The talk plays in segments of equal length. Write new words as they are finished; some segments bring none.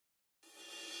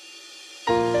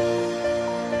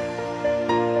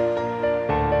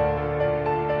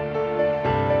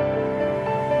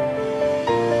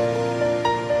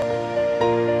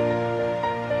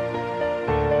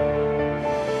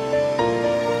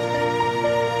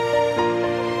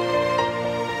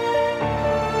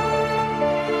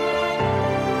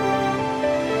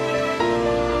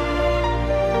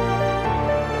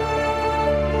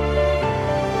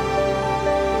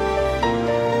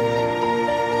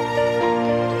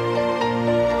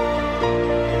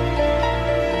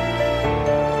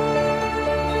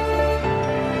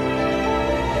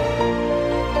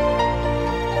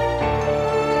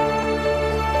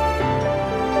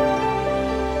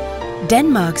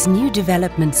Denmark's new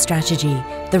development strategy,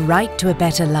 The Right to a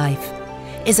Better Life,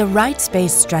 is a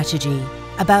rights-based strategy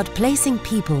about placing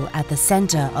people at the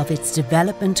center of its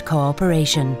development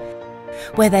cooperation,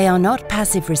 where they are not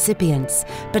passive recipients,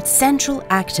 but central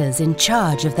actors in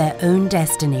charge of their own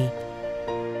destiny.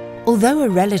 Although a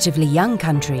relatively young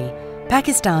country,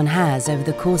 Pakistan has, over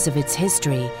the course of its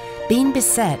history, been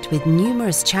beset with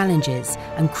numerous challenges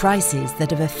and crises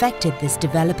that have affected this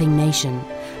developing nation,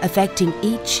 affecting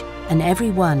each and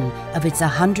every one of its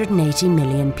 180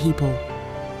 million people.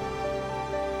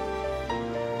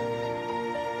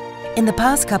 In the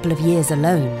past couple of years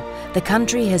alone, the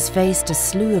country has faced a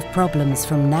slew of problems,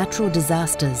 from natural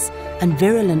disasters and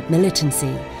virulent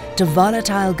militancy to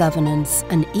volatile governance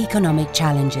and economic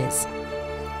challenges.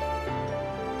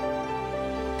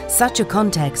 Such a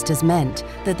context has meant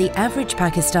that the average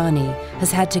Pakistani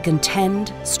has had to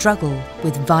contend, struggle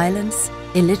with violence,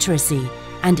 illiteracy,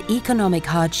 and economic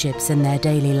hardships in their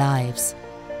daily lives.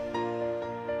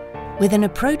 With an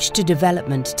approach to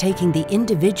development taking the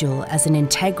individual as an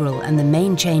integral and the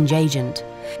main change agent,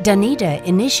 Danida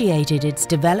initiated its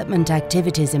development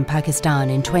activities in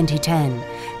Pakistan in 2010,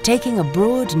 taking a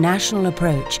broad national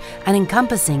approach and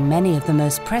encompassing many of the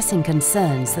most pressing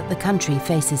concerns that the country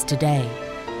faces today.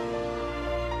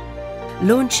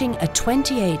 Launching a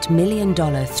 $28 million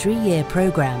three-year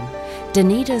program,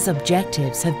 Danida's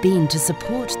objectives have been to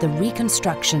support the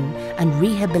reconstruction and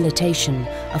rehabilitation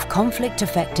of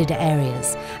conflict-affected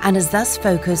areas, and has thus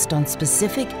focused on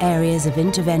specific areas of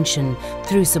intervention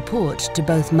through support to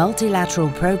both multilateral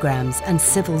programs and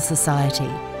civil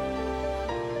society.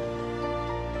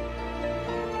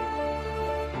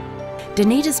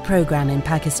 Danida's program in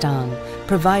Pakistan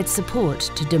provides support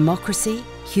to democracy,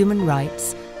 human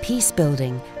rights, peace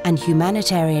building and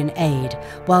humanitarian aid,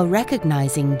 while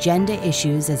recognizing gender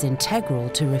issues as integral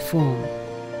to reform.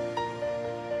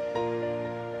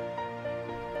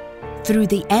 Through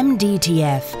the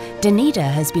MDTF, Danida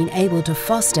has been able to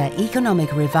foster economic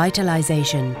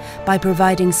revitalization by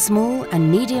providing small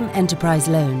and medium enterprise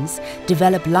loans,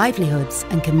 develop livelihoods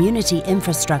and community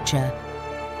infrastructure,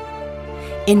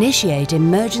 initiate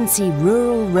emergency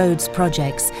rural roads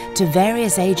projects to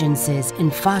various agencies in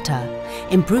FATA,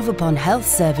 improve upon health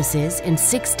services in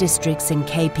 6 districts in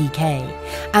KPK,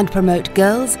 and promote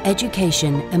girls'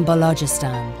 education in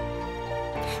Balochistan.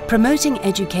 Promoting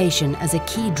education as a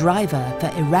key driver for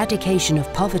eradication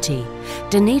of poverty,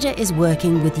 Danida is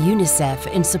working with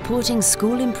UNICEF in supporting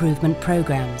school improvement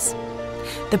programs.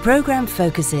 The program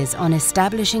focuses on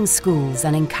establishing schools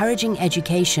and encouraging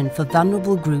education for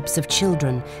vulnerable groups of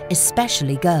children,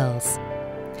 especially girls.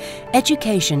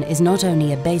 Education is not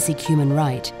only a basic human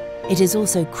right, it is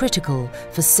also critical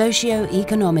for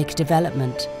socio-economic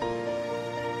development.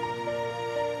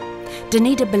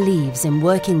 Danida believes in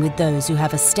working with those who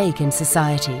have a stake in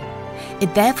society.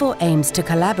 It therefore aims to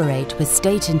collaborate with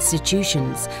state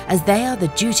institutions, as they are the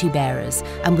duty bearers,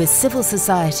 and with civil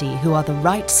society, who are the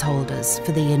rights holders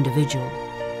for the individual.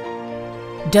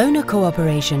 Donor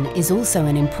cooperation is also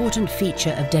an important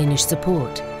feature of Danish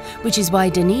support, which is why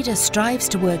Danida strives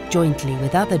to work jointly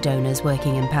with other donors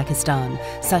working in Pakistan,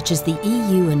 such as the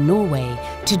EU and Norway,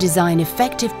 to design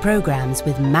effective programs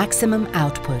with maximum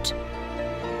output.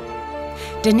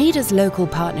 Danida's local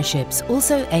partnerships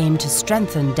also aim to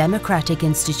strengthen democratic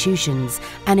institutions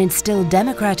and instill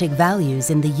democratic values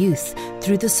in the youth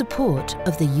through the support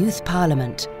of the Youth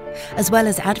Parliament, as well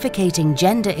as advocating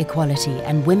gender equality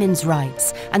and women's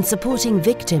rights and supporting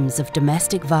victims of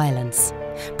domestic violence,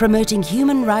 promoting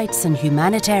human rights and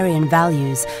humanitarian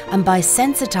values, and by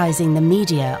sensitizing the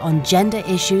media on gender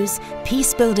issues,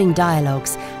 peace-building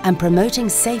dialogues, and promoting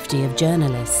safety of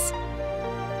journalists.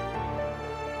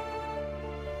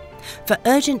 For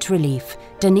urgent relief,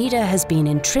 Danida has been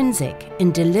intrinsic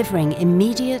in delivering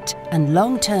immediate and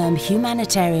long-term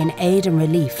humanitarian aid and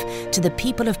relief to the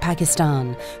people of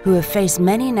Pakistan, who have faced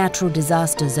many natural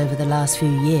disasters over the last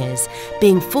few years,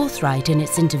 being forthright in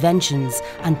its interventions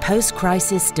and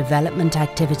post-crisis development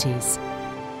activities.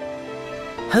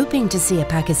 Hoping to see a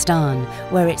Pakistan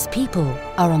where its people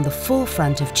are on the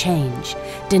forefront of change,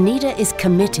 Danida is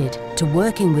committed to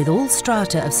working with all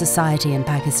strata of society in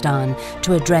Pakistan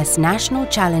to address national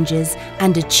challenges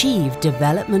and achieve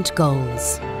development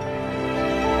goals.